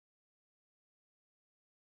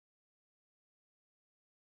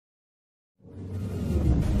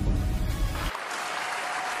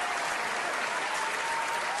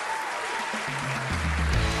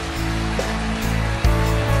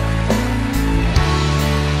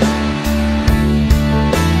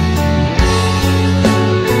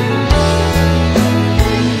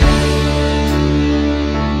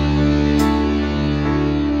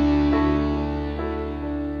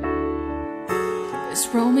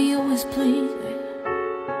me always bleeding,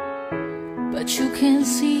 but you can't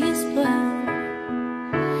see his blood.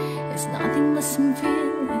 It's nothing but some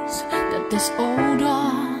feelings that this old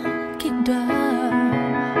dog kicked up.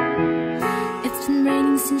 It's been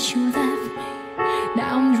raining since you left me,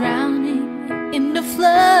 now I'm drowning in the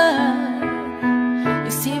flood.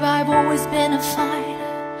 You see, I've always been a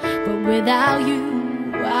fighter, but without you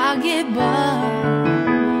I give up.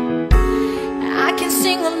 I can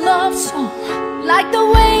sing a love song like the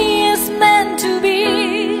way it's meant to be.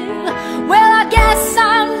 Well, I guess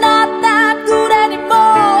I'm not that good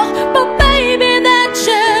anymore, but baby, that's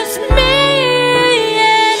just me.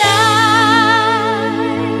 And I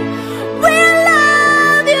will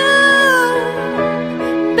love you,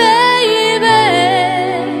 baby,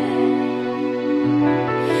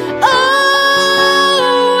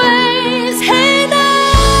 always. Hey,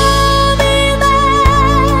 now be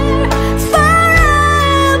there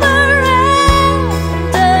forever and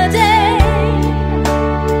a day.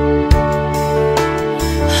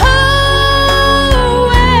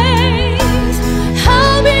 Always,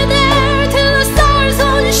 I'll be there till the stars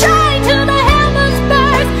don't shine, till the heavens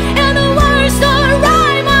burst and the words don't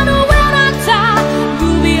rhyme. I know when I die,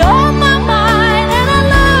 you'll be on my mind, and I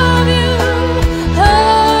love you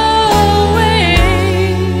always.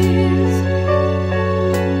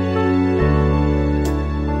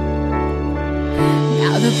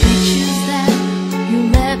 Now the pictures that you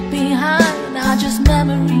left behind are just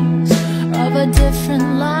memories of a different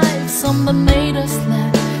life. Some that made us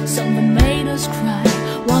laugh, some that made us cry,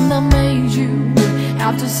 one that made you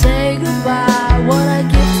have to say goodbye. What I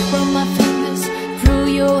get from my fingers through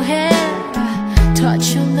your hair,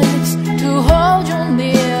 touch your lips to hold you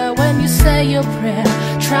near. When you say your prayer,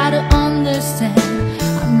 try to understand,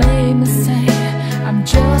 I made mistakes.